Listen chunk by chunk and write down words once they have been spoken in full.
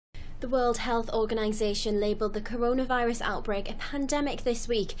The World Health Organization labelled the coronavirus outbreak a pandemic this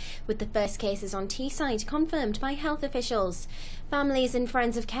week, with the first cases on Teesside confirmed by health officials. Families and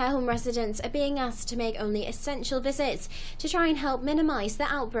friends of care home residents are being asked to make only essential visits to try and help minimise the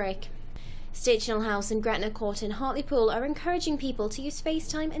outbreak. Stitchnell House and Gretna Court in Hartlepool are encouraging people to use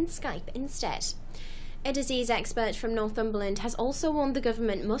FaceTime and Skype instead. A disease expert from Northumberland has also warned the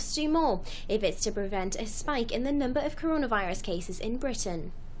government must do more if it's to prevent a spike in the number of coronavirus cases in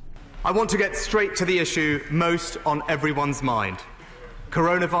Britain. I want to get straight to the issue most on everyone's mind: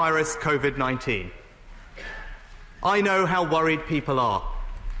 coronavirus COVID-19. I know how worried people are.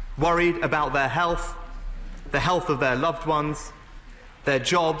 Worried about their health, the health of their loved ones, their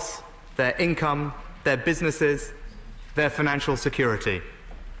jobs, their income, their businesses, their financial security.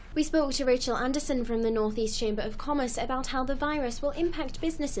 We spoke to Rachel Anderson from the North East Chamber of Commerce about how the virus will impact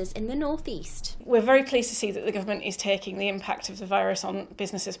businesses in the North East. We're very pleased to see that the government is taking the impact of the virus on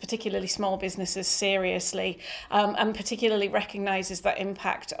businesses, particularly small businesses, seriously, and particularly recognises that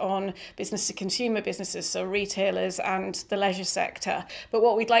impact on business-to-consumer businesses, so retailers and the leisure sector. But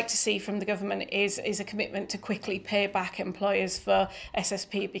what we'd like to see from the government is a commitment to quickly pay back employers for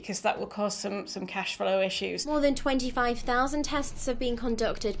SSP, because that will cause some cash flow issues. More than 25,000 tests have been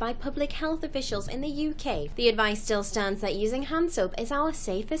conducted by public health officials in the UK. The advice still stands that using hand soap is our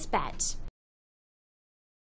safest bet.